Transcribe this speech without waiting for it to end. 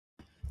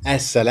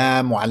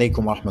Assalamu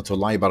alaikum wa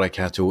rahmatullahi wa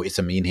barakatuh. It's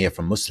Ameen here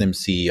from Muslim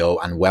CEO,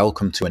 and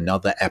welcome to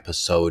another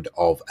episode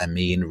of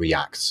Ameen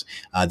Reacts.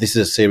 This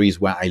is a series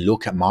where I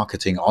look at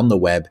marketing on the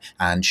web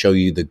and show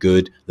you the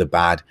good, the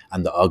bad,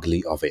 and the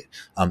ugly of it.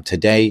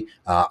 Today,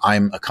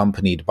 I'm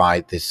accompanied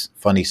by this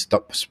funny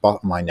spot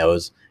on my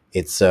nose.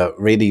 It's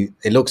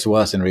it looks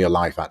worse in real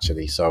life,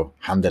 actually. So,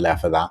 alhamdulillah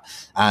for that.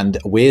 And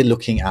we're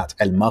looking at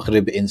Al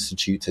Maghrib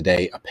Institute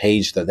today, a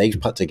page that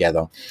they've put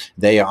together.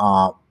 They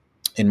are,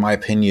 in my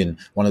opinion,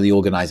 one of the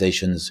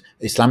organizations,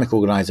 Islamic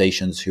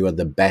organizations, who are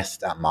the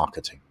best at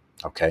marketing.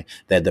 Okay,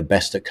 they're the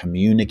best at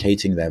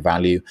communicating their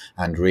value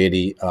and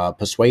really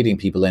persuading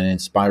people and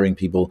inspiring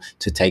people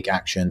to take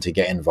action, to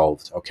get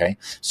involved. Okay,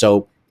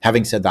 so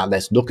having said that,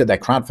 let's look at their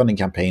crowdfunding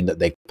campaign that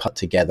they put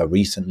together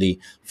recently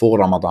for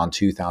Ramadan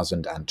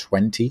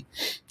 2020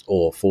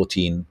 or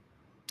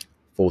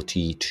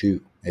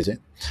 1442, is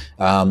it?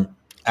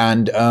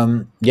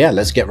 Yeah,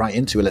 let's get right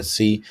into it. Let's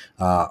see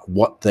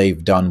what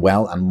they've done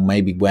well and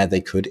maybe where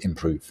they could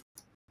improve.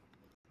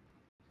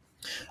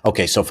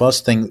 Okay, so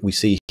first thing we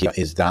see here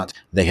is that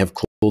they have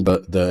called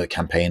the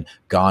campaign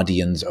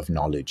Guardians of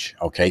Knowledge.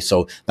 Okay,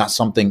 so that's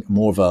something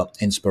more of a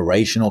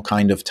inspirational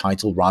kind of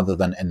title rather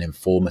than an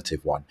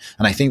informative one.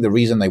 And I think the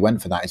reason they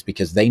went for that is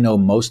because they know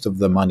most of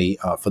the money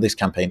for this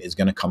campaign is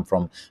going to come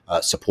from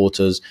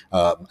supporters,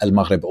 Al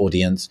Maghrib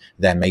audience,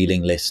 their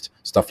mailing list,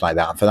 stuff like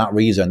that. And for that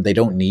reason, they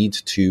don't need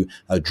to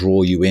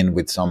draw you in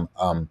with some,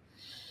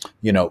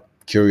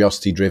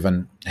 curiosity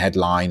driven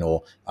headline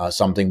or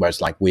something where it's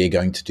like, we're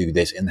going to do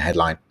this in the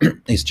headline.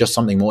 It's just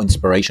something more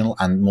inspirational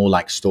and more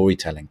like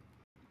storytelling.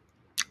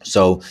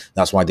 So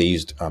that's why they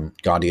used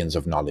Guardians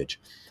of Knowledge.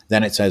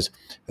 Then it says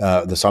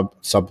the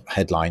sub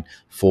headline,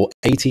 for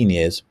 18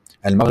 years,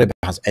 Al Maghrib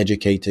has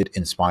educated,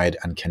 inspired,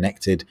 and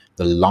connected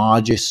the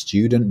largest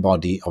student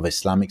body of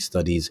Islamic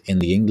studies in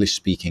the English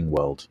speaking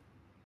world.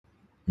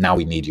 Now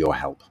we need your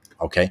help.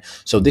 Okay,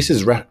 so this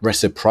is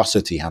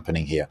reciprocity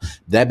happening here.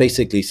 They're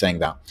basically saying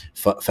that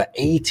for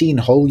 18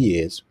 whole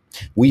years,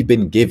 we've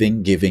been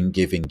giving.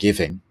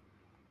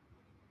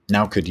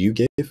 Now could you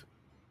give?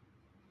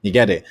 You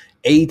get it?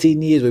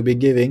 18 years we've been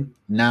giving.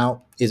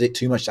 Now, is it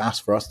too much to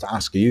ask for us to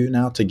ask you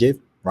now to give,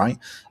 right?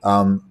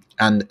 And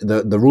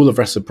the rule of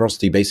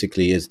reciprocity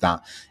basically is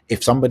that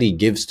if somebody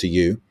gives to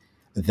you,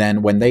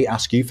 then when they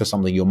ask you for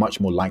something, you're much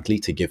more likely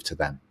to give to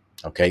them.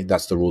 Okay,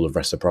 that's the rule of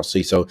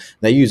reciprocity. So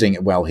they're using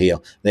it well here.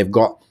 They've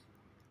got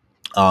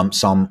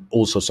some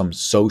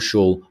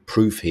social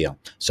proof here.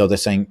 So they're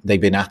saying they've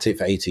been at it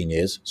for 18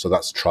 years. So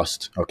that's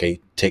trust. Okay,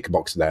 tick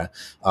box there.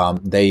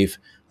 They've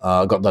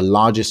got the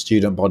largest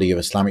student body of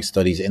Islamic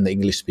studies in the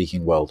English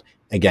speaking world.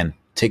 Again,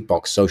 tick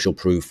box, social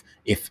proof.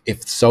 If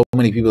so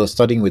many people are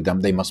studying with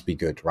them, they must be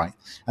good, right?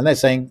 And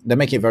they're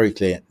making it very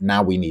clear,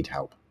 now we need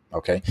help.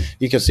 Okay,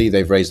 you can see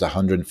they've raised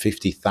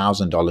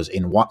 $150,000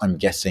 in what I'm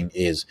guessing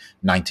is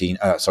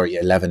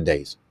 11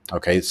 days.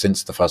 Okay,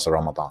 since the first of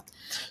Ramadan.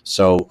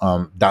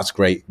 So that's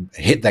great.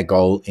 Hit their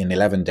goal in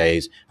 11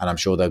 days, and I'm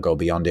sure they'll go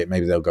beyond it.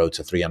 Maybe they'll go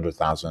to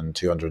 300,000,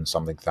 200 and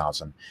something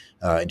thousand,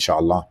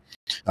 inshallah.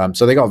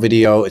 So they got a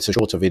video. It's a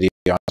shorter video,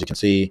 as you can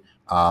see.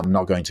 I'm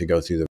not going to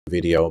go through the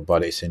video,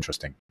 but it's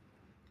interesting.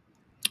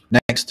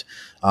 Next,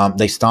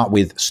 they start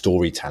with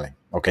storytelling.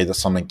 Okay, that's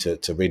something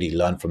to really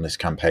learn from this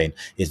campaign,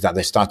 is that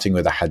they're starting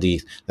with a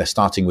hadith. They're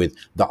starting with,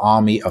 the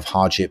army of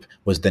hardship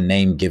was the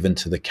name given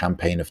to the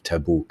campaign of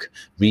Tabuk.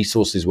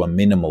 Resources were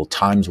minimal,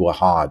 times were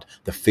hard,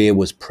 the fear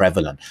was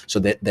prevalent. So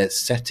they're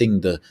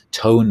setting the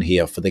tone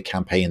here for the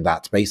campaign.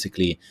 That's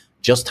basically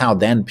just how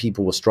then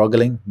people were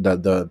struggling.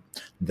 The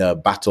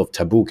battle of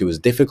Tabuk, it was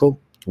difficult.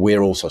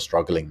 We're also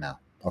struggling now.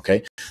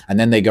 Okay, and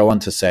then they go on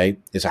to say,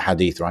 it's a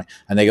hadith, right?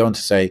 And they go on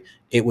to say,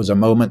 it was a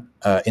moment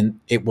in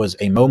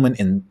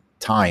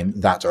time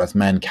that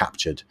Uthman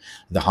captured.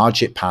 The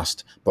hardship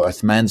passed, but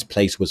Uthman's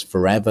place was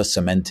forever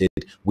cemented.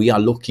 We are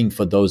looking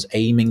for those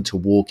aiming to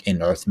walk in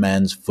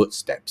Uthman's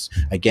footsteps.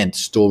 Again,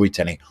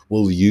 storytelling.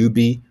 Will you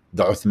be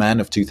the Uthman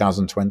of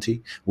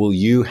 2020? Will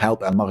you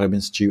help Al Maghrib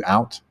Institute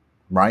out?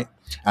 Right?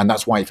 And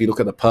that's why if you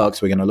look at the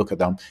perks, we're going to look at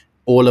them.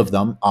 All of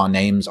them are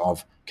names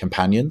of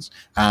companions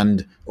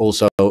and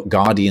also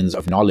guardians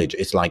of knowledge.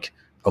 It's like,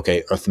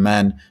 okay,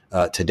 Uthman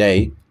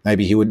today,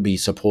 maybe he wouldn't be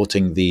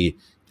supporting the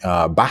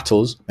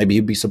battles, maybe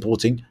he'd be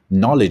supporting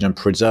knowledge and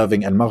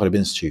preserving Al Maghrib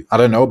Institute. I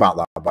don't know about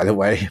that, by the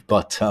way,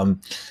 but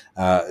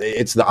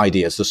it's the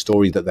idea, it's the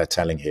story that they're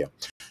telling here.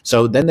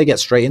 So then they get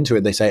straight into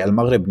it. They say Al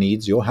Maghrib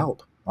needs your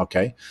help.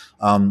 Okay,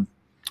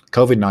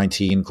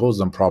 COVID-19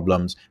 caused them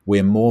problems.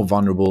 We're more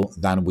vulnerable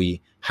than we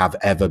have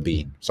ever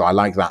been. So I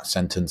like that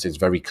sentence. It's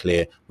very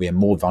clear. We are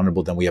more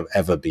vulnerable than we have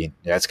ever been.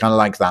 Yeah, it's kind of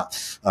like that,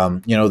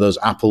 those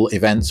Apple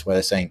events where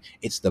they're saying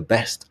it's the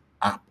best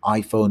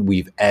iPhone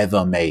we've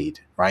ever made,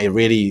 right? It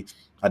really,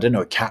 I don't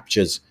know, it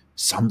captures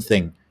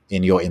something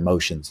in your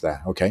emotions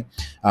there. Okay,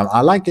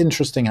 I like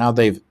interesting how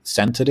they've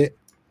centered it.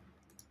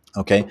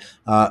 Okay,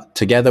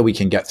 together we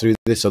can get through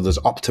this. So there's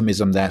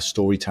optimism there,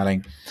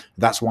 storytelling.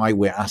 That's why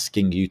we're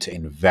asking you to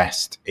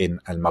invest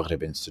in Al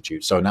Maghrib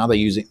Institute. So now they're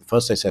using,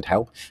 first they said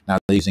help, now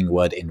they're using the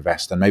word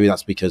invest. And maybe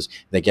that's because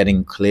they're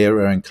getting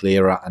clearer and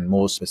clearer and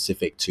more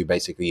specific to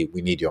basically,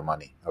 we need your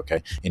money.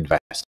 Okay,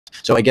 invest.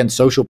 So again,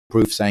 social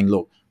proof saying,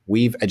 look,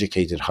 we've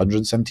educated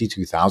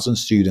 172,000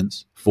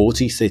 students,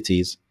 40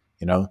 cities,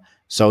 you know,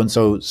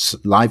 so-and-so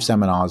live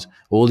seminars,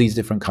 all these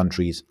different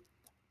countries.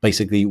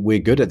 Basically, we're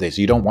good at this.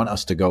 You don't want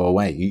us to go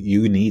away.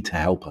 You need to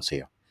help us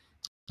here.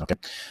 Okay.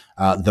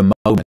 The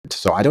moment.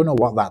 So I don't know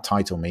what that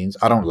title means.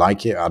 I don't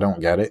like it. I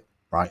don't get it.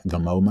 Right. The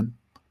moment.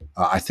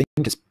 I think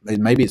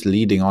maybe it's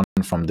leading on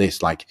from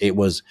this. Like it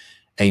was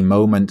a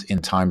moment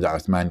in time that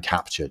Uthman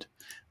captured.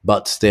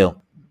 But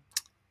still,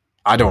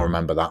 I don't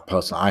remember that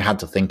personally. I had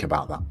to think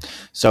about that.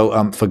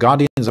 So for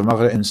Guardians of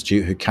Maghrib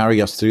Institute who carry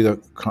us through the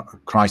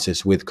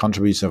crisis with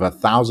contributions of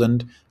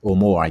 1,000 or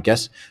more, I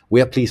guess,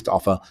 we are pleased to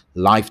offer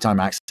lifetime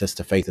access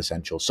to faith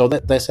essentials. So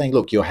that they're saying,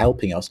 look, you're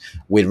helping us.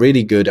 We're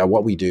really good at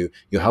what we do.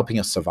 You're helping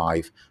us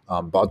survive.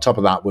 But on top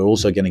of that, we're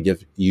also going to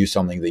give you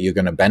something that you're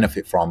going to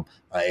benefit from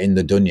in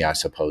the dunya, I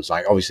suppose.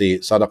 Like obviously,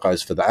 sadaqah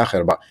is for the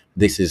akhirah, but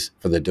this is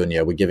for the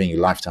dunya. We're giving you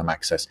lifetime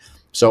access.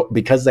 So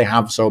because they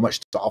have so much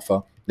to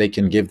offer, they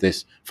can give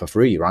this for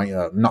free,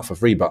 right? Not for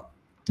free, but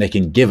they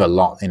can give a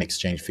lot in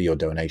exchange for your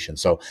donation.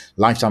 So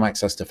lifetime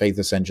access to faith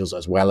essentials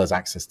as well as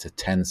access to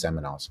 10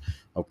 seminars.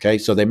 Okay,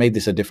 so they made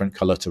this a different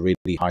color to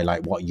really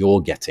highlight what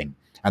you're getting.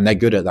 And they're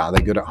good at that.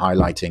 They're good at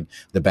highlighting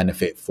the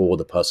benefit for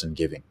the person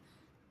giving.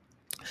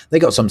 They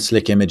got some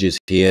slick images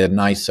here,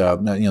 nice, you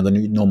know,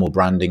 the normal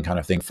branding kind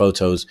of thing,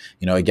 photos,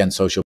 you know, again,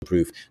 social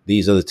proof.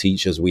 These are the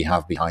teachers we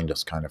have behind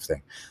us kind of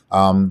thing.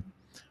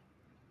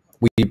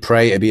 We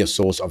pray it be a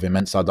source of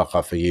immense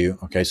sadaqah for you.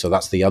 Okay, so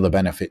that's the other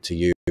benefit to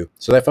you.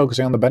 So they're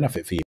focusing on the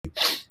benefit for you.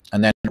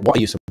 And then what are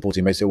you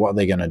supporting? Basically, what are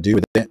they going to do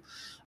with it?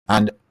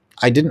 And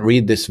I didn't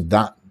read this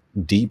that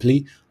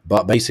deeply,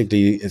 but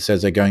basically it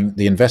says they're going,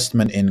 the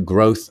investment in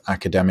growth,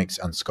 academics,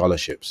 and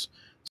scholarships.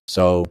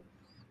 So,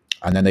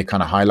 and then they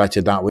kind of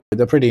highlighted that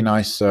with a pretty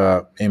nice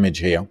image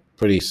here,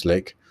 pretty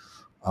slick.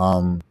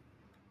 I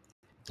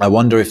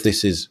wonder if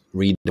this is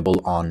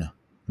readable on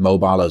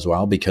mobile as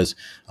well, because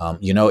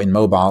you know, in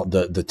mobile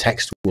the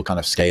text will kind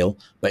of scale,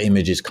 but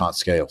images can't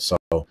scale. So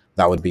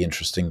that would be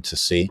interesting to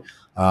see.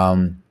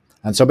 And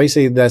so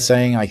basically they're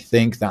saying, I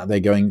think that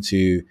they're going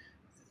to,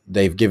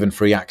 they've given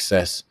free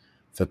access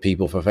for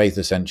people for faith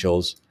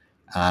essentials,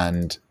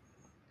 and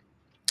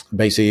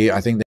basically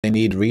I think they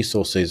need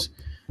resources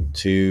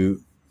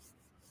to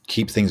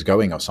keep things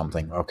going or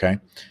something. Okay,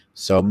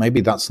 so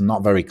maybe that's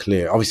not very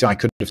clear. Obviously I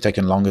could have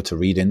taken longer to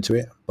read into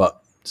it,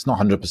 but it's not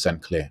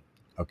 100% clear.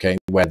 Okay,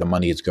 where the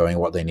money is going,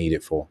 what they need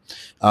it for.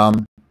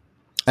 And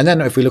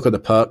then if we look at the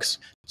perks,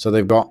 so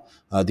they've got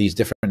these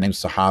different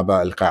names: Sahaba,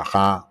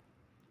 Al-Qaqa,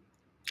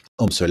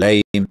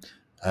 Sulaim,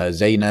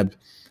 Zainab.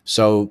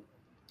 So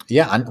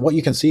yeah, and what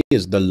you can see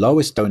is the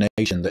lowest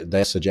donation that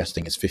they're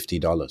suggesting is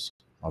 $50.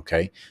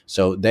 Okay,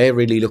 so they're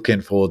really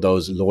looking for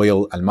those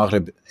loyal Al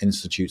Maghrib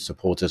Institute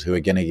supporters who are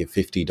going to give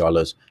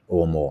 $50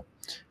 or more.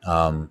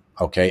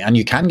 Okay, and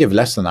you can give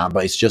less than that,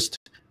 but it's just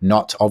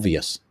not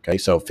obvious. Okay,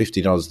 so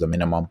 $50 is the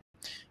minimum.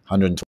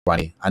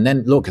 120, and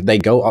then look, they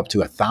go up to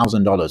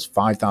 $1,000,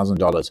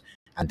 $5,000,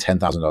 and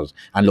 $10,000.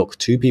 And look,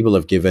 2 people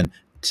have given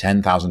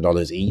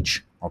 $10,000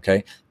 each.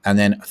 Okay, and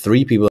then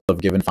 3 people have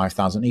given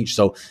 $5,000 each.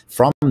 So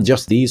from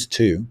just these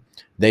 2,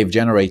 they've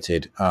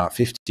generated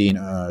 15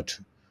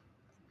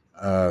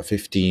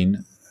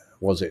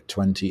 was it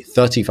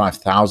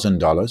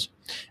 $35,000,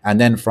 and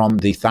then from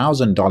the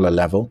 $1,000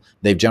 level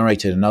they've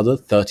generated another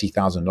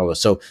 $30,000.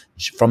 So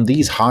from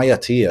these higher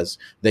tiers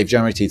they've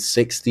generated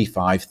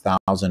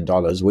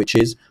 $65,000, which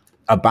is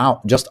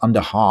about just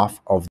under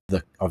half of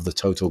the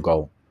total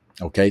goal.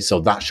 Okay, so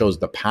that shows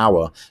the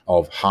power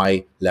of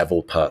high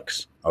level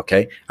perks.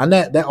 Okay, and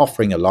they're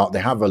offering a lot.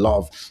 They have a lot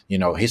of, you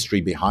know,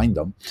 history behind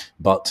them,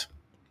 but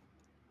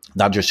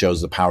that just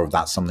shows the power of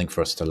that, something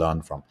for us to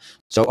learn from.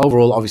 So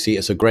overall, obviously,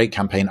 it's a great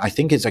campaign. I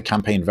think it's a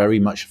campaign very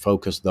much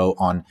focused, though,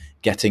 on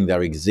getting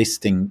their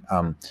existing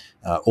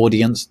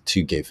audience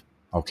to give.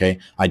 Okay,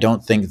 I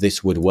don't think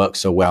this would work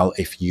so well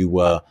if you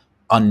were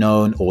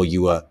unknown or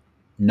you were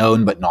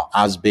known but not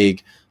as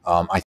big.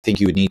 I think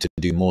you would need to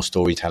do more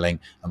storytelling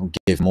and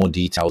give more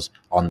details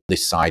on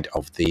this side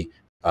of the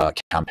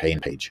campaign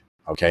page.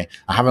 Okay,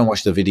 I haven't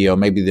watched the video.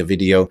 Maybe the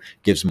video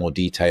gives more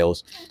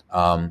details.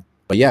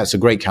 But yeah, it's a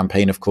great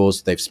campaign, of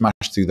course. They've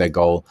smashed through their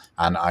goal,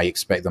 and I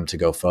expect them to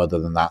go further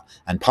than that.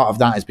 And part of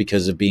that is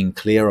because of being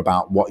clear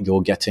about what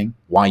you're getting,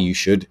 why you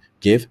should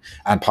give.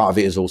 And part of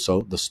it is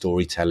also the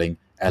storytelling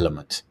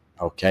element.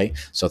 Okay,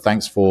 so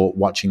thanks for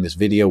watching this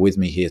video with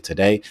me here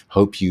today.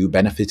 Hope you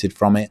benefited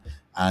from it.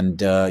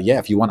 And yeah,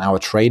 if you want our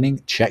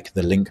training, check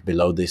the link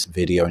below this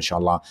video,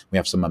 inshallah. We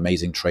have some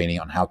amazing training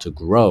on how to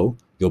grow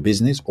your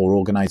business or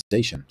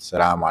organization.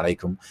 Assalamu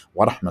alaikum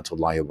wa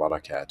rahmatullahi wa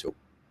barakatuh.